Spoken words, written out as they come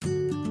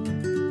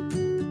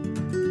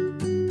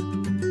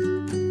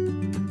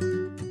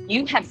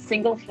You have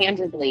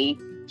single-handedly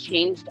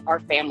changed our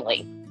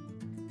family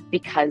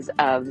because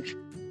of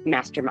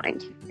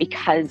Mastermind,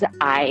 because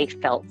I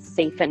felt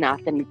safe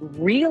enough and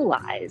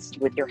realized,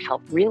 with your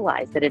help,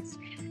 that it's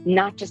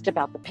not just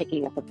about the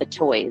picking up of the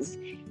toys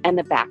and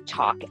the back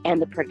talk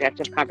and the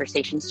productive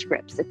conversation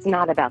scripts. It's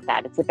not about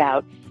that. It's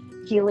about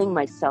healing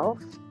myself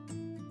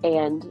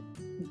and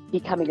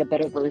becoming a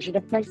better version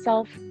of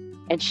myself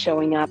and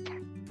showing up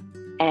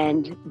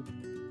and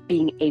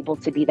being able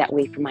to be that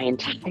way for my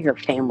entire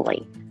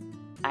family.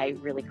 I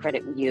really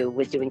credit you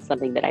with doing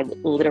something that I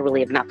literally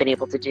have not been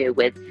able to do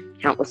with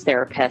countless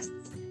therapists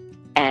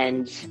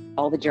and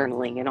all the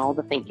journaling and all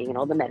the thinking and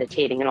all the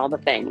meditating and all the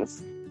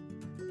things.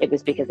 It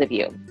was because of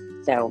you.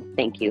 So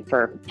thank you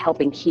for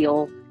helping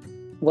heal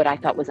what I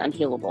thought was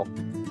unhealable.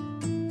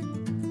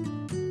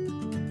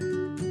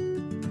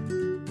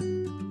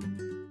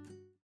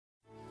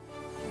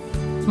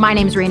 My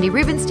name is Randy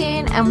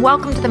Rubenstein, and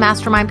welcome to the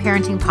Mastermind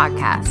Parenting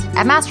Podcast.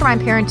 At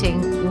Mastermind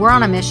Parenting, we're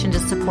on a mission to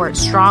support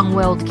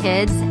strong-willed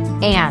kids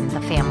and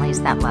the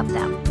families that love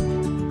them.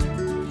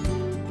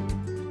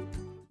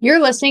 You're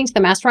listening to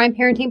the Mastermind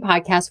Parenting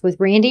Podcast with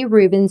Randy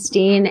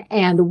Rubenstein,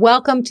 and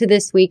welcome to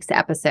this week's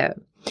episode.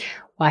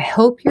 Well, I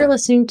hope you're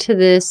listening to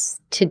this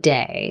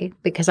today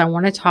because I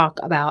want to talk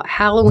about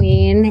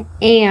Halloween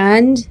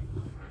and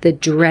the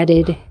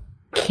dreaded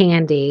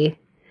candy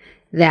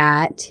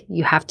that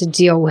you have to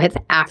deal with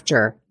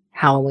after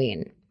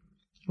Halloween.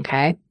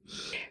 Okay.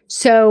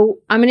 So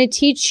I'm going to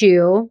teach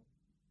you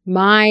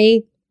my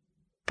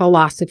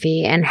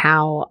philosophy and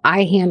how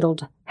I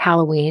handled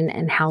Halloween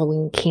and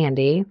Halloween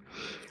candy.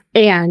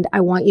 And I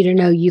want you to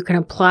know you can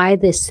apply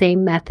this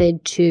same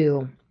method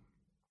to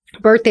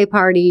birthday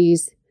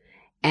parties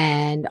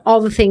and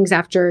all the things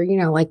after,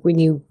 like when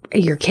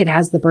your kid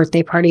has the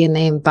birthday party and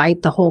they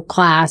invite the whole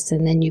class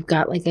and then you've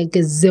got like a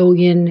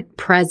gazillion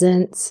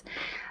presents.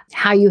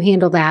 How you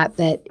handle that,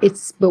 but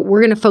we're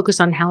going to focus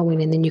on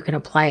Halloween and then you can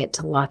apply it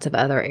to lots of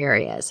other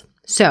areas.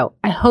 So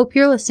I hope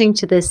you're listening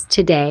to this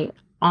today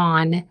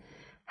on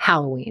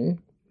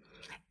Halloween,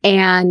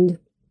 and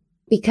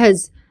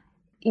because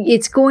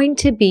it's going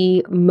to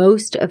be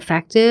most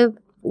effective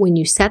when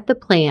you set the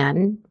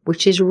plan,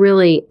 which is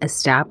really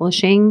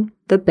establishing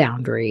the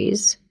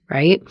boundaries,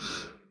 right?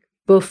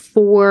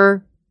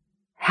 Before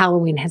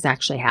Halloween has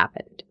actually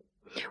happened.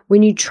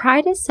 When you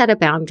try to set a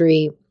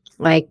boundary,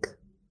 like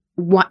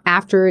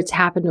after it's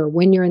happened or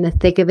when you're in the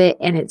thick of it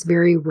and it's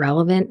very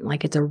relevant,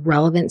 like it's a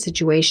relevant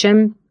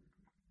situation,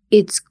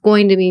 it's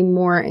going to be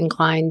more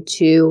inclined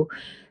to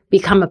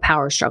become a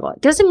power struggle. It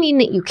doesn't mean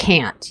that you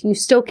can't. You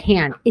still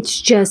can. It's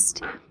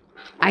just,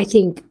 I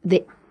think,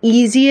 the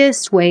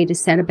easiest way to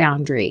set a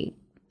boundary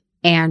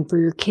and for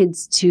your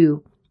kids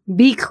to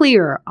be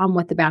clear on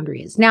what the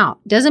boundary is. Now,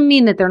 it doesn't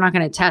mean that they're not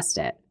going to test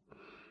it,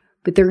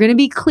 but they're going to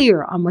be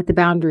clear on what the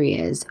boundary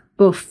is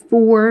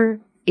before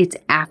it's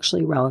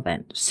actually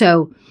relevant.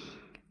 So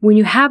when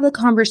you have the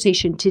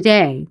conversation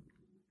today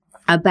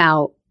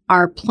about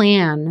our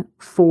plan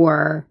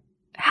for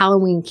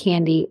Halloween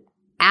candy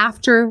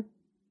after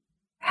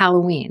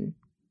Halloween,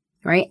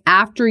 right?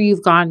 After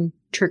you've gone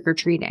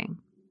trick-or-treating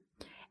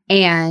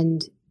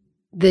and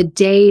the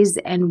days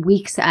and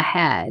weeks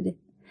ahead,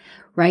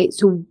 right?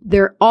 So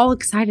they're all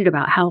excited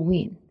about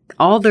Halloween.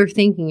 All they're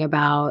thinking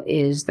about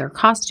is their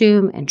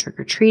costume and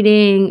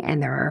trick-or-treating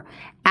and their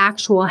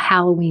actual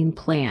Halloween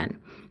plan.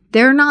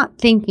 They're not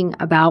thinking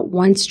about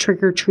once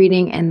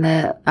trick-or-treating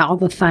and all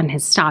the fun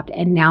has stopped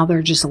and now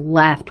they're just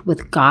left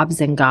with gobs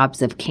and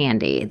gobs of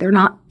candy. They're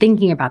not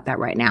thinking about that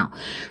right now.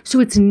 So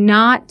it's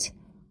not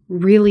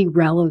really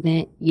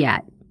relevant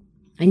yet.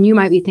 And you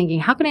might be thinking,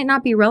 how can it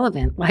not be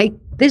relevant? Like,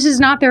 this is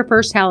not their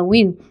first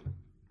Halloween.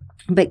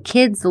 But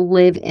kids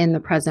live in the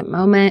present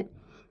moment.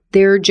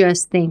 They're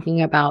just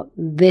thinking about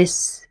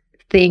this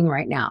thing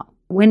right now.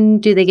 When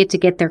do they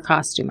get their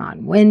costume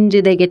on? When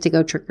do they get to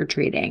go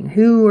trick-or-treating?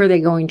 Who are they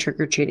going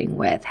trick-or-treating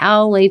with?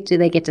 How late do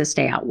they get to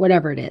stay out?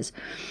 Whatever it is.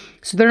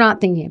 So they're not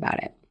thinking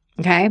about it,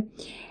 okay?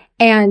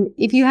 And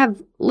if you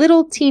have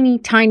little teeny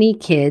tiny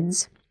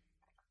kids,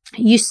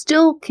 you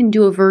still can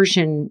do a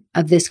version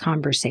of this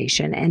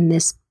conversation and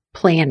this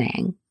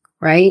planning,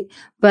 right?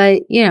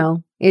 But, a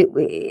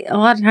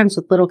lot of times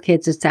with little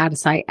kids, it's out of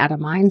sight, out of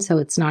mind. So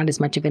it's not as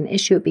much of an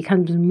issue. It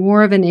becomes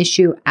more of an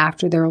issue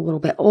after they're a little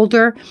bit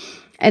older.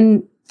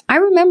 And I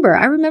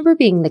remember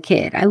being the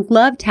kid. I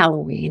loved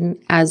Halloween,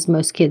 as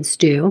most kids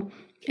do,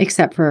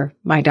 except for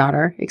my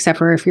daughter, except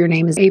for if your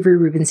name is Avery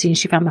Rubenstein.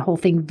 She found the whole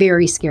thing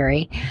very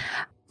scary.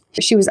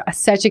 She was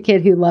such a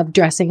kid who loved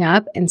dressing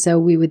up. And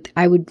so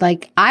I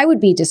would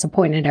be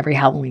disappointed every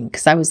Halloween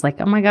because I was like,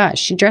 oh my gosh,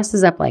 she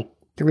dresses up like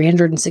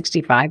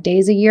 365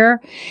 days a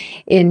year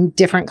in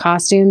different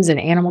costumes and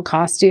animal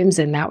costumes.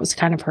 And that was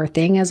kind of her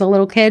thing as a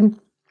little kid.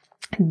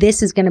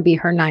 This is going to be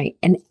her night.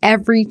 And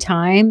every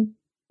time,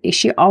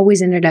 she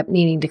always ended up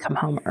needing to come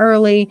home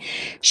early.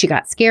 She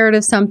got scared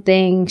of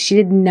something. She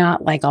did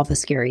not like all the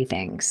scary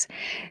things.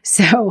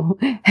 So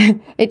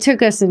it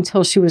took us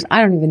until she was,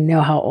 I don't even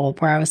know how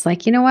old, where I was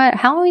like, you know what?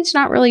 Halloween's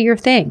not really your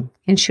thing.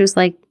 And she was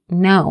like,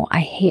 no, I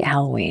hate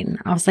Halloween.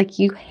 I was like,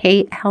 you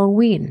hate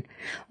Halloween.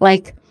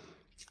 Like,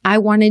 I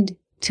wanted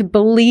to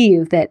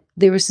believe that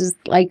there was this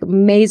like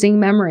amazing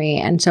memory.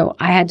 And so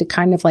I had to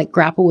kind of like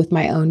grapple with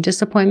my own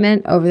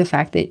disappointment over the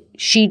fact that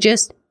she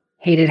just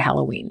hated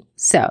Halloween.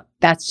 So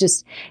that's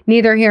just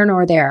neither here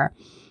nor there.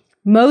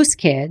 Most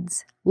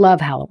kids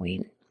love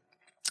Halloween.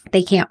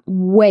 They can't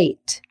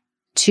wait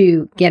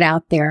to get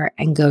out there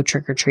and go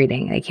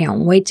trick-or-treating. They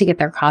can't wait to get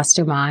their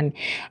costume on.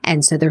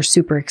 And so they're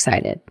super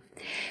excited.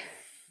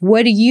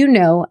 What do you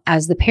know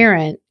as the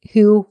parent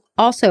who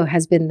also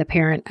has been the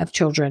parent of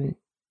children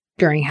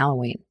during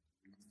Halloween?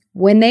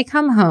 When they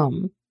come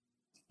home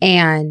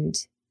and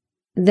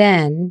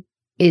then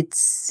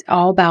it's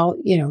all about,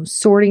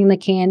 sorting the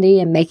candy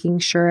and making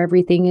sure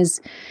everything's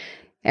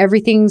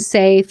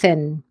safe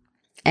and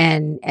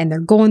they're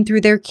going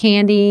through their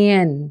candy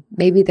and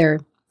maybe they're,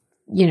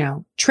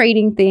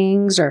 trading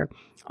things or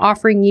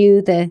offering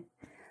you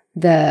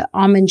the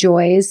Almond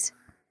Joys.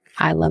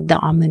 I love the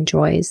Almond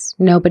Joys.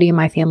 Nobody in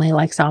my family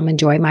likes Almond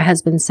Joy. My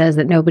husband says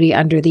that nobody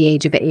under the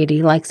age of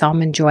 80 likes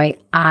Almond Joy.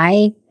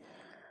 I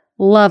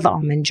love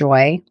Almond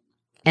Joy.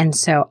 And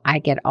so I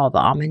get all the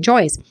Almond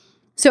Joys.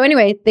 So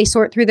anyway, they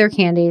sort through their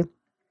candy.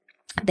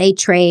 They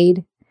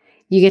trade.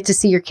 You get to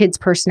see your kids'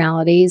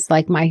 personalities.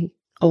 Like my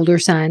older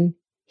son,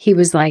 he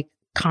was like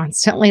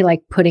constantly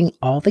like putting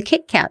all the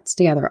Kit Kats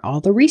together, all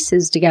the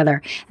Reese's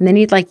together. And then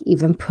he'd like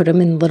even put them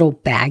in little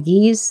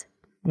baggies.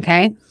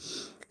 Okay.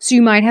 So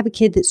you might have a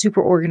kid that's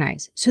super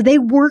organized. So they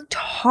worked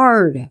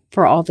hard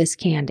for all this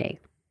candy.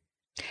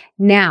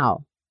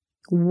 Now,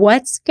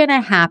 what's going to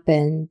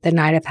happen the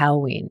night of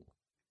Halloween?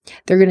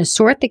 They're going to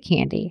sort the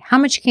candy. How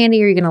much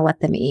candy are you going to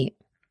let them eat?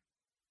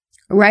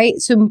 Right?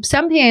 So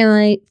some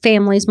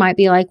families might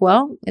be like,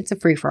 well, it's a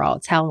free-for-all.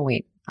 It's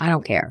Halloween. I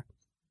don't care.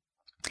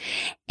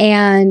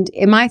 And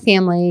in my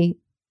family,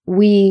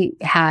 we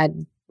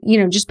had,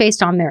 just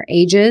based on their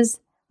ages,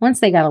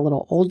 once they got a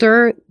little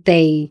older,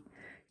 they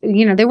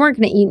weren't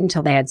going to eat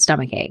until they had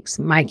stomach aches.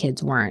 My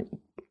kids weren't.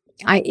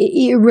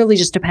 It really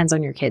just depends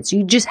on your kids.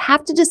 You just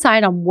have to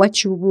decide on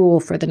what's your rule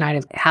for the night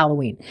of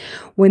Halloween.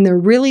 When they're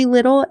really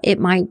little, it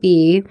might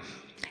be,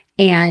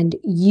 and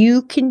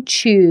you can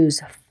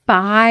choose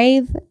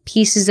 5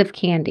 pieces of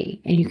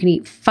candy, and you can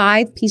eat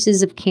 5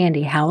 pieces of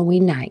candy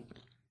Halloween night.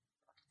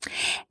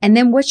 And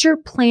then what's your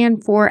plan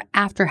for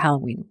after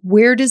Halloween?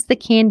 Where does the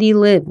candy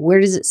live?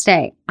 Where does it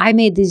stay? I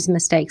made these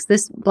mistakes.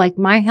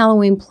 My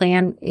Halloween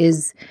plan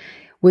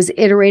was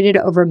iterated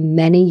over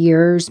many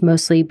years,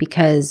 mostly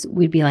because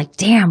we'd be like,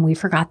 damn, we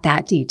forgot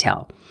that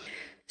detail.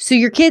 So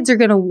your kids are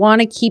going to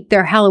want to keep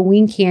their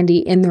Halloween candy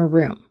in their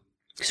room.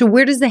 So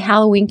where does the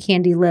Halloween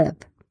candy live?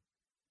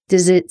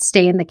 Does it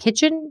stay in the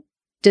kitchen?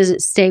 Does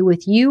it stay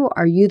with you?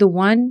 Are you the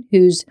one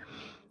who's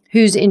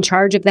in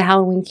charge of the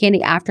Halloween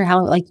candy after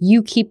Halloween? Like,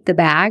 you keep the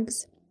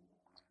bags.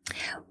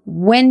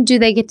 When do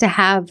they get to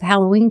have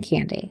Halloween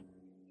candy?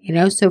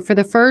 So for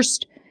the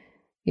first,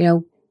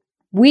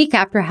 week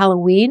after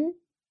Halloween,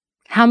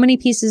 how many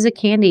pieces of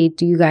candy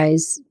do you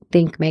guys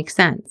think make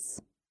sense?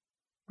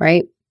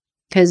 Right?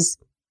 Because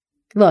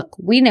look,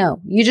 we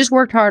know you just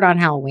worked hard on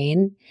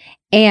Halloween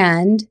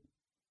and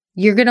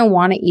you're going to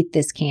want to eat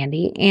this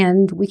candy,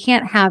 and we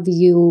can't have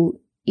you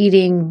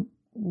eating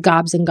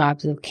gobs and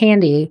gobs of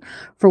candy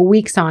for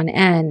weeks on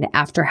end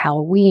after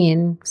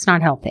Halloween. It's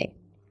not healthy.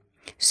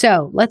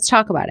 So let's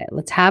talk about it.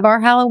 Let's have our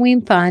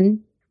Halloween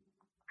fun.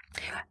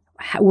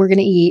 We're going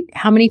to eat,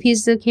 how many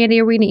pieces of candy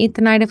are we going to eat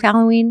the night of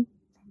Halloween?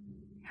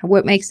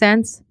 What makes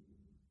sense?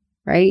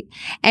 Right?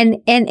 And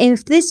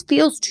if this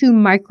feels too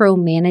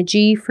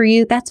micromanagey for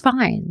you, that's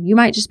fine. You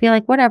might just be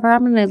like, whatever,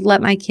 I'm going to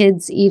let my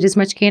kids eat as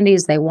much candy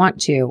as they want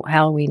to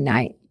Halloween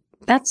night.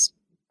 That's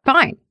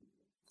fine.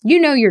 You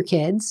know your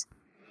kids.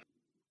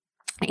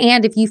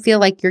 And if you feel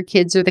like your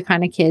kids are the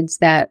kind of kids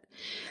that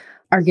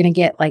are going to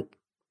get like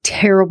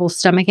terrible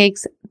stomach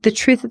aches, the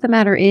truth of the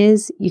matter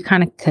is you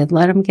kind of could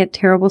let them get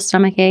terrible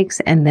stomach aches.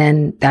 And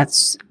then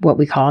that's what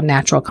we call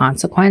natural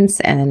consequence.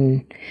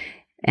 And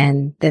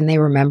then they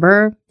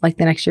remember, like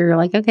the next year, you're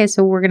like, okay,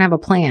 so we're going to have a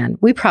plan.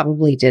 We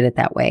probably did it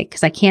that way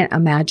because I can't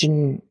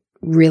imagine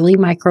really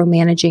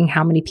micromanaging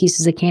how many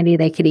pieces of candy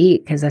they could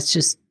eat, because that's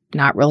just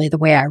not really the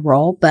way I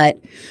roll. But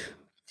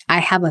I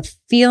have a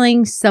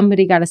feeling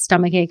somebody got a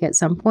stomach ache at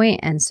some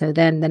point. And so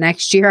then the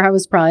next year I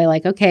was probably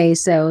like, okay,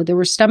 so there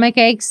were stomach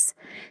aches.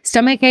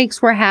 Stomach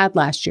aches were had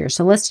last year.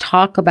 So let's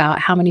talk about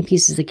how many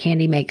pieces of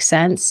candy make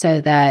sense so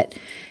that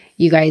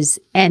you guys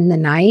end the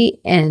night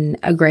in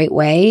a great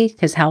way,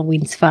 because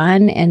Halloween's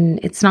fun and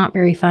it's not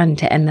very fun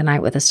to end the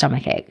night with a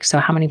stomach ache. So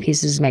how many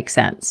pieces make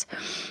sense?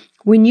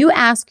 When you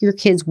ask your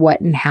kids what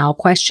and how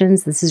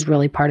questions, this is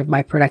really part of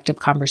my productive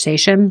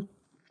conversation,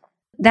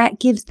 that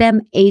gives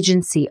them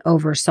agency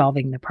over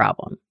solving the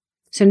problem.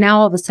 So now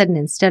all of a sudden,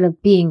 instead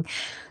of being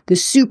the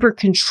super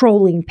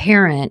controlling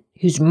parent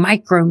who's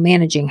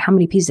micromanaging how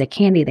many pieces of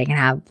candy they can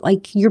have,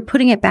 like, you're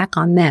putting it back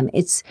on them.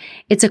 It's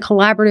a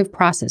collaborative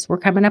process. We're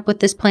coming up with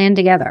this plan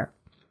together.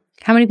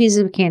 How many pieces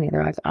of candy?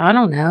 They're like, I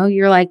don't know.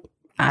 You're like,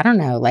 I don't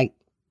know. Like,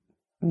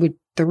 would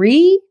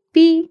 3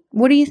 be?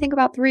 What do you think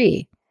about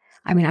 3?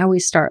 I mean, I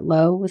always start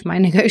low with my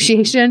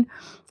negotiation.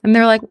 And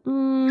they're like,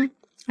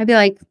 I'd be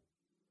like,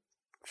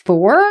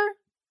 4?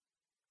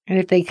 And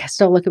if they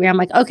still look at me, I'm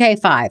like, okay,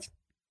 5.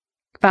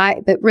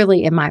 But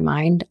really in my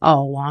mind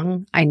all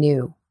along, I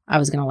knew I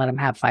was going to let them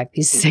have 5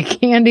 pieces of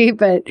candy,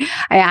 but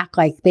I act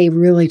like they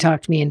really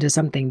talked me into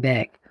something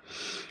big.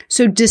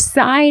 So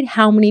decide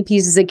how many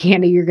pieces of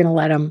candy you're going to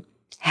let them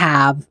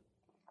have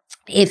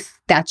if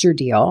that's your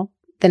deal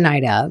the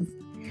night of,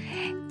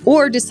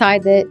 or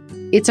decide that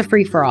it's a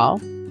free-for-all.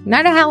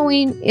 Night of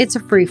Halloween, it's a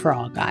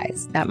free-for-all,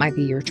 guys. That might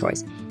be your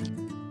choice.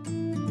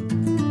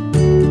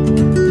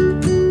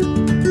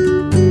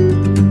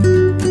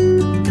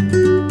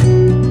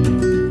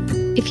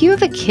 If you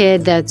have a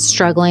kid that's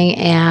struggling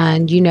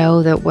and you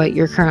know that what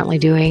you're currently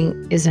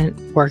doing isn't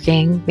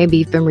working, maybe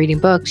you've been reading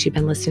books, you've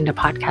been listening to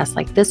podcasts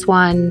like this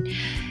one,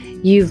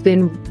 you've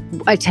been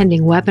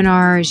attending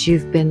webinars,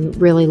 you've been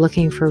really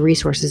looking for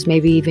resources,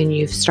 maybe even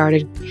you've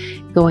started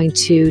going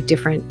to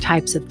different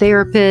types of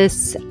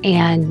therapists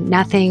and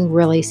nothing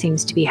really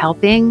seems to be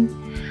helping,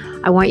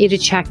 I want you to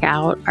check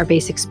out our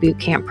Basics Boot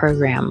Camp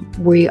program.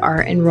 We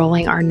are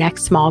enrolling our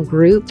next small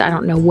group. I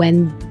don't know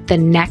when the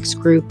next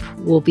group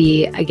will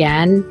be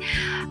again,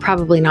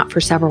 probably not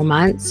for several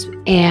months.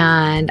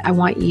 And I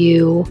want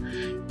you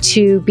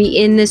to be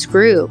in this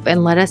group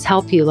and let us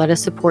help you, let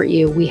us support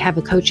you. We have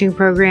a coaching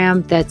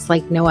program that's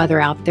like no other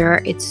out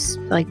there. It's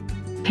like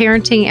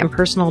parenting and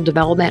personal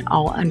development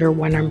all under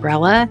one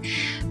umbrella,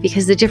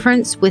 because the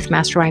difference with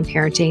Mastermind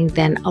Parenting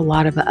than a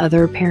lot of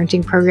other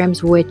parenting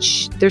programs,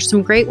 which there's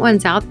some great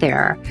ones out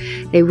there,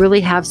 they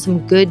really have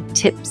some good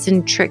tips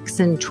and tricks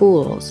and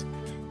tools.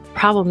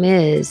 Problem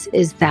is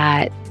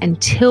that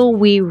until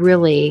we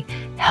really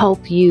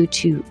help you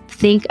to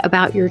think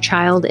about your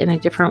child in a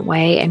different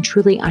way and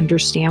truly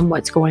understand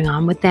what's going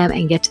on with them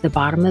and get to the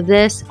bottom of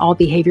this, all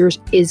behaviors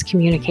is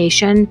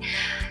communication,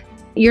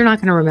 you're not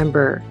going to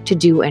remember to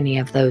do any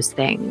of those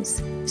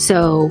things.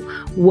 So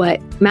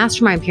what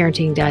Mastermind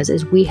Parenting does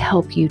is we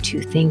help you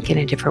to think in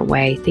a different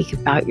way, think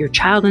about your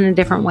child in a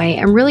different way,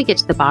 and really get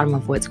to the bottom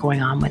of what's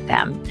going on with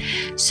them.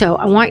 So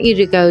I want you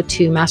to go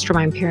to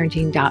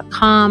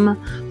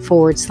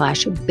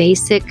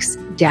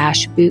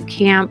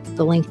mastermindparenting.com/basics-bootcamp.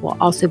 The link will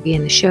also be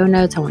in the show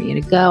notes. I want you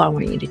to go. I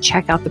want you to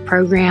check out the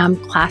program.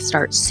 Class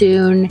starts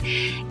soon.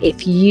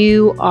 If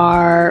you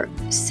are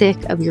sick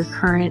of your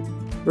current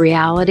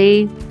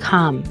reality,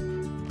 come.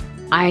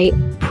 I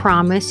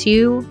promise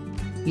you,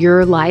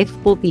 your life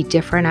will be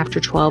different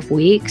after 12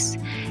 weeks.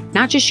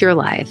 Not just your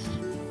life,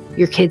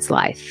 your kid's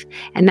life.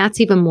 And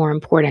that's even more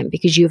important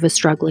because you have a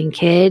struggling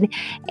kid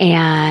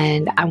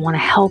and I want to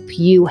help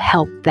you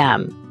help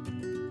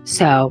them.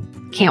 So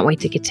can't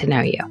wait to get to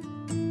know you.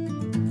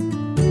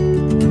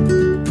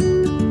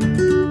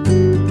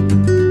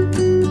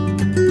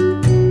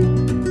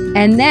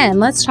 And then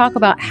let's talk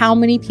about how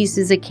many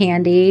pieces of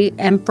candy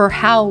and for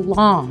how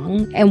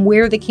long and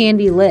where the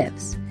candy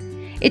lives.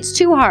 It's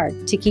too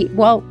hard to keep.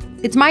 Well,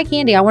 it's my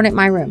candy. I want it in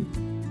my room.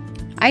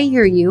 I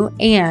hear you.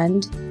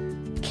 And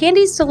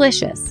candy's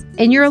delicious.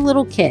 And you're a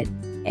little kid.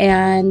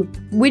 And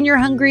when you're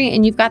hungry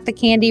and you've got the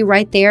candy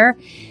right there,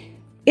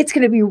 it's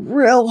going to be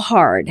real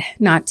hard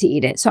not to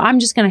eat it. So I'm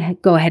just going to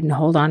go ahead and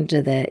hold on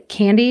to the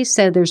candy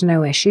so there's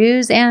no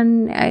issues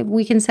and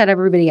we can set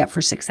everybody up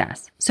for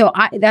success. So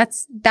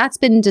that's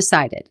been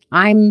decided.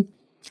 I'm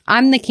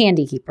the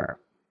candy keeper,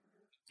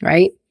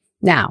 right?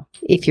 Now,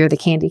 if you're the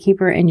candy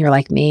keeper and you're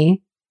like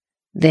me,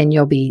 then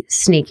you'll be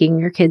sneaking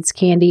your kids'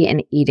 candy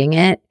and eating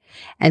it.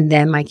 And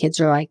then my kids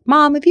are like,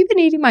 Mom, have you been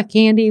eating my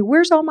candy?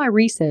 Where's all my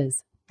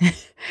Reese's?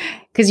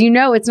 Because you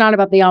know it's not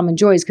about the Almond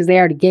Joys because they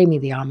already gave me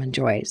the Almond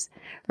Joys.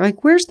 They're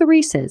like, where's the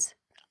Reese's?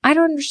 I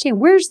don't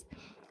understand. Where's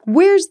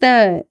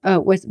the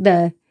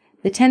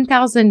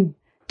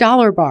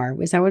 $10,000 bar?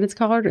 Was that what it's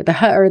called? Or the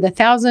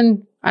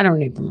 1,000? I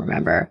don't even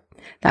remember.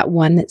 That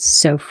one that's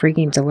so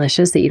freaking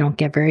delicious that you don't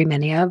get very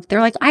many of.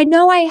 They're like, I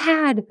know I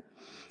had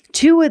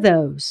 2 of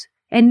those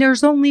and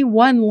there's only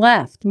 1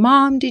 left.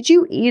 Mom, did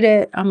you eat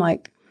it? I'm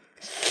like,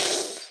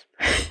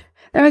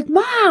 they're like,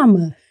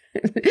 Mom,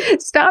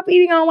 stop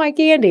eating all my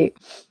candy.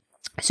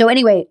 So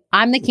anyway,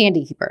 I'm the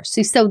candy keeper.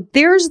 So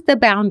there's the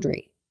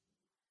boundary.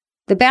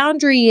 The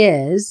boundary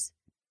is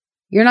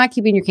you're not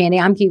keeping your candy.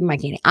 I'm keeping my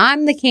candy.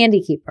 I'm the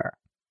candy keeper,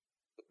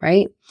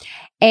 right?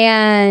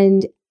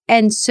 And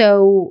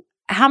so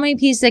how many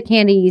pieces of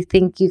candy you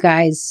think you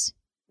guys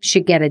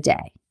should get a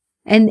day?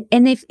 And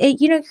if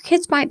your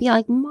kids might be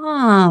like,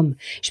 Mom,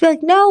 she'd be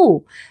like,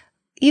 no,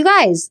 you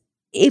guys,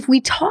 if we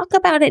talk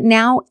about it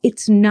now,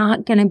 it's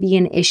not going to be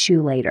an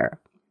issue later.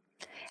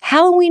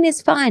 Halloween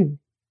is fun.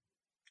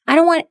 I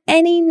don't want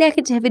any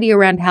negativity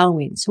around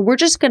Halloween. So we're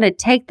just going to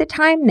take the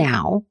time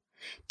now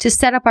to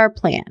set up our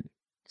plan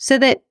so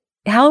that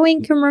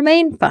Halloween can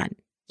remain fun.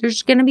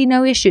 There's going to be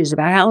no issues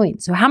about Halloween.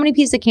 So how many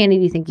pieces of candy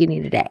do you think you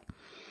need a day?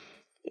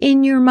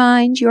 In your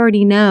mind, you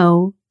already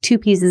know 2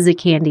 pieces of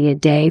candy a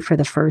day for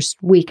the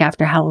first week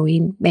after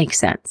Halloween makes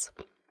sense.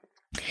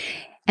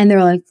 And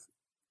they're like,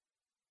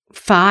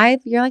 5?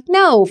 You're like,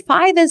 no,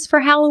 5 is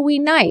for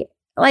Halloween night.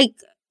 Like,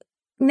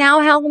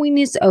 now Halloween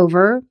is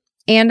over.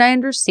 And I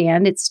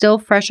understand it's still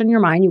fresh on your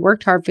mind. You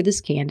worked hard for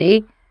this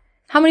candy.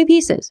 How many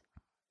pieces?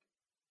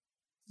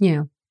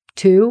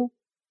 2,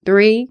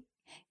 3.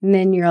 And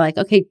then you're like,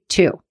 okay,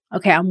 2.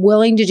 Okay, I'm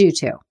willing to do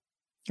 2.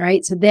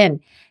 Right? So then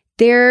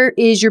there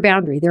is your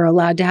boundary. They're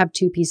allowed to have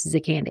 2 pieces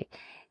of candy.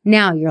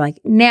 Now you're like,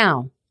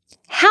 now,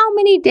 how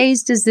many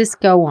days does this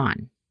go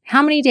on?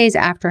 How many days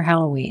after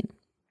Halloween?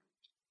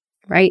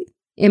 Right?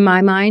 In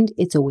my mind,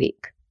 it's a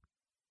week.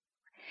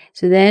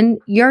 So then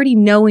you already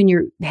know in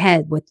your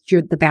head what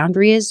the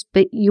boundary is,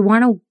 but you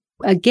want to,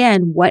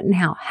 again, what and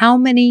how. How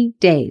many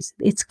days?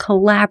 It's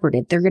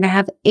collaborative. They're going to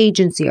have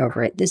agency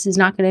over it. This is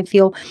not going to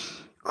feel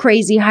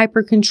crazy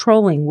hyper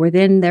controlling where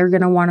then they're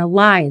going to want to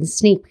lie and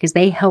sneak because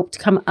they helped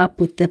come up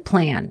with the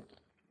plan.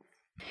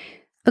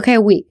 Okay,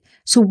 a week.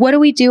 So what do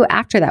we do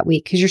after that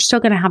week? Because you're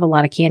still going to have a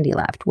lot of candy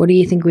left. What do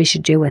you think we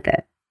should do with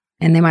it?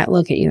 And they might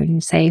look at you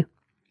and say,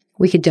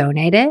 we could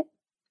donate it.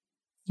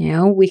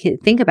 We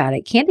could think about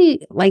it.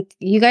 Candy, like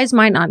you guys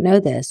might not know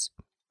this,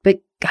 but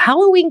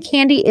Halloween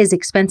candy is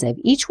expensive.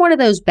 Each one of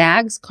those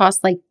bags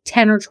costs like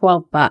 $10 or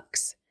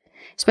 $12,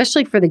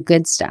 especially for the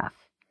good stuff.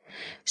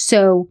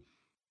 So,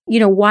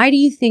 why do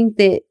you think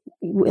that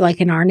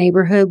like in our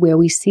neighborhood where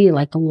we see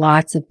like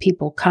lots of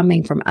people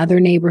coming from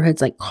other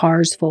neighborhoods, like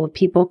cars full of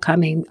people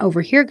coming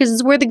over here because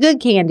it's where the good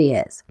candy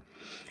is.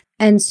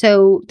 And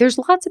so there's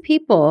lots of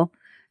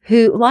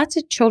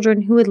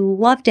children who would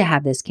love to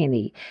have this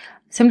candy.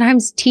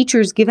 Sometimes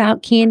teachers give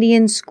out candy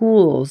in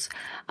schools,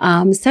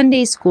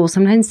 Sunday school.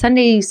 Sometimes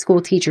Sunday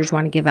school teachers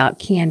want to give out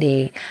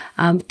candy.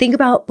 Think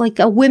about like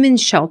a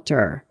women's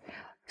shelter.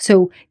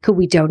 So could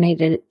we donate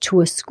it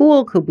to a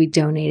school? Could we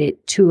donate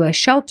it to a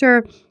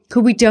shelter?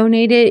 Could we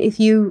donate it if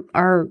you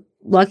are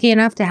lucky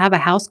enough to have a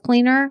house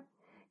cleaner?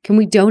 Can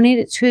we donate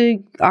it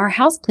to our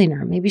house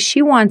cleaner? Maybe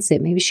she wants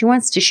it. Maybe she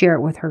wants to share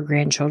it with her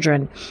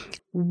grandchildren.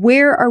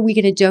 Where are we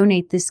going to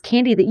donate this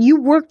candy that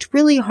you worked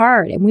really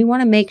hard? And we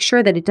want to make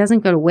sure that it doesn't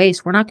go to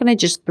waste. We're not going to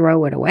just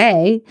throw it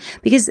away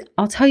because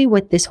I'll tell you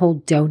what this whole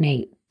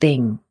donate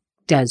thing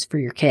does for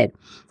your kid.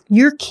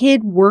 Your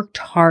kid worked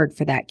hard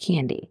for that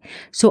candy.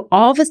 So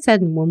all of a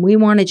sudden, when we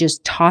want to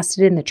just toss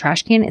it in the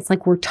trash can, it's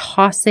like we're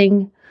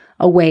tossing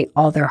away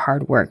all their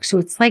hard work. So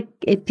it's like,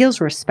 it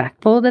feels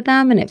respectful to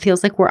them and it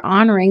feels like we're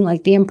honoring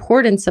like the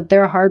importance of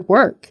their hard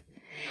work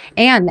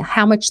and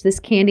how much this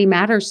candy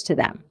matters to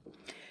them.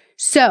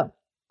 So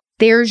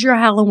there's your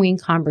Halloween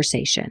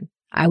conversation.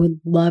 I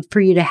would love for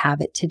you to have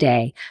it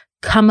today.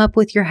 Come up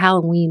with your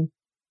Halloween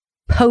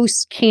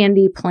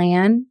post-candy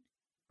plan,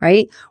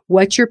 right?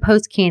 What's your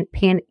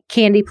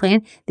post-candy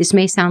plan? This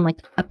may sound like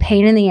a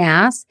pain in the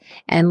ass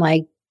and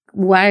like,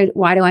 why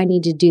do I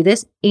need to do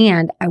this?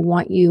 And I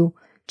want you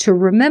to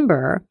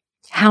remember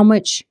how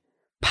much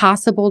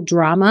possible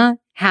drama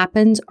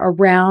happens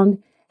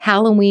around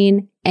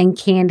Halloween and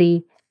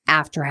candy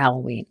after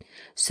Halloween.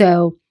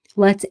 So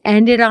let's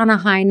end it on a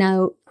high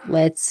note.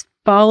 Let's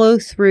follow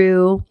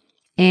through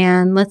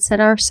and let's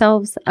set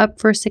ourselves up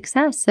for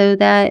success so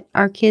that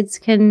our kids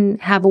can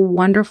have a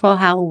wonderful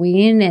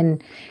Halloween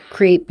and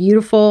create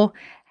beautiful,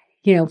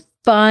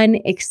 fun,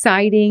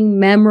 exciting,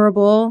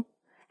 memorable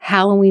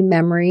Halloween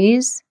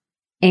memories.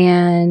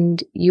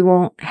 And you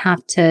won't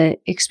have to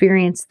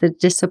experience the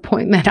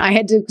disappointment I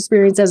had to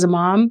experience as a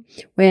mom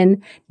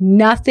when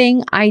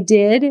nothing I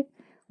did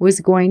was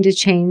going to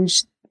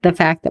change the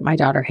fact that my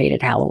daughter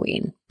hated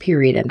Halloween,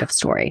 period, end of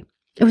story.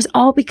 It was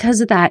all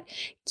because of that,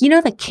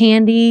 the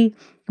candy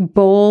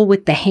bowl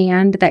with the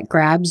hand that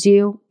grabs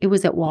you. It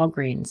was at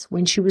Walgreens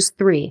when she was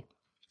 3.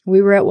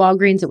 We were at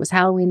Walgreens. It was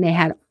Halloween. They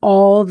had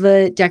all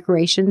the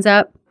decorations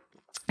up.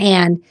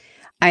 And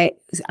I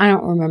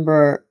don't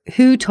remember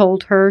who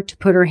told her to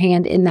put her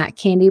hand in that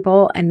candy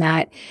bowl, and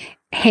that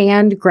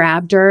hand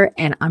grabbed her.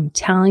 And I'm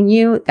telling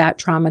you, that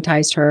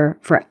traumatized her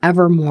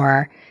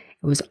forevermore.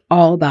 It was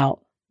all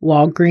about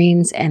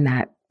Walgreens and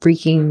that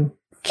freaking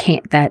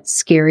that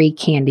scary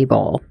candy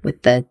bowl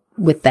with the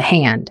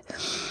hand.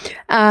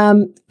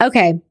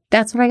 Okay,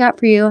 that's what I got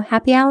for you.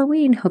 Happy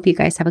Halloween. Hope you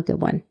guys have a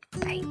good one.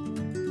 Bye.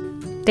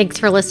 Thanks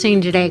for listening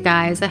today,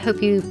 guys. I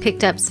hope you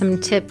picked up some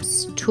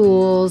tips,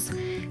 tools,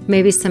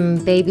 maybe some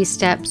baby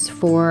steps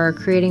for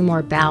creating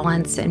more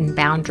balance and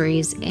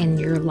boundaries in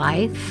your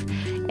life.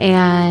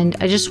 And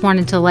I just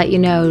wanted to let you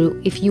know,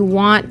 if you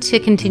want to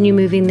continue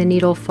moving the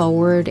needle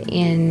forward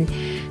in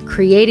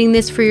creating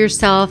this for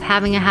yourself,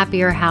 having a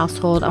happier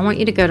household, I want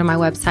you to go to my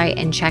website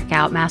and check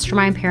out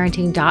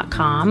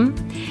mastermindparenting.com.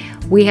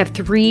 We have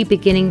 3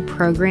 beginning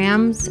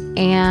programs,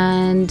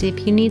 and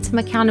if you need some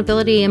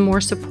accountability and more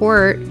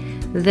support,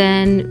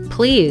 then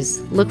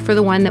please look for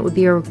the one that would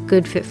be a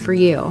good fit for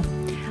you.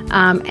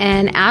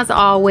 And as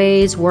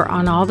always, we're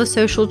on all the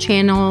social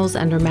channels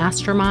under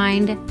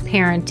Mastermind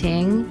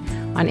Parenting.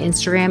 On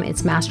Instagram,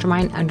 it's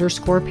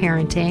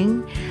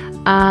mastermind_parenting.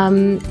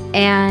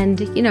 And,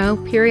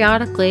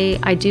 periodically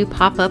I do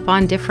pop up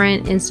on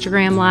different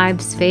Instagram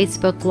lives,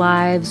 Facebook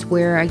lives,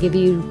 where I give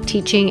you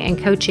teaching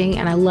and coaching,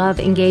 and I love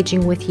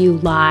engaging with you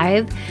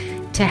live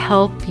to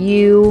help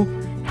you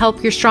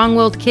help your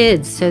strong-willed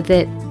kids so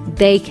that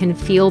they can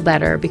feel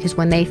better, because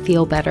when they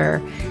feel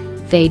better,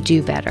 they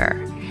do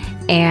better.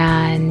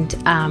 And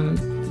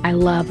I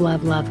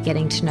love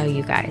getting to know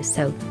you guys.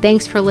 So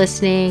thanks for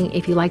listening.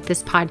 If you like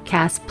this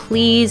podcast,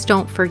 please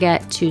don't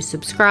forget to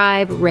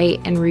subscribe, rate,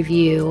 and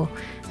review.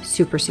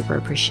 Super, super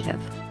appreciative.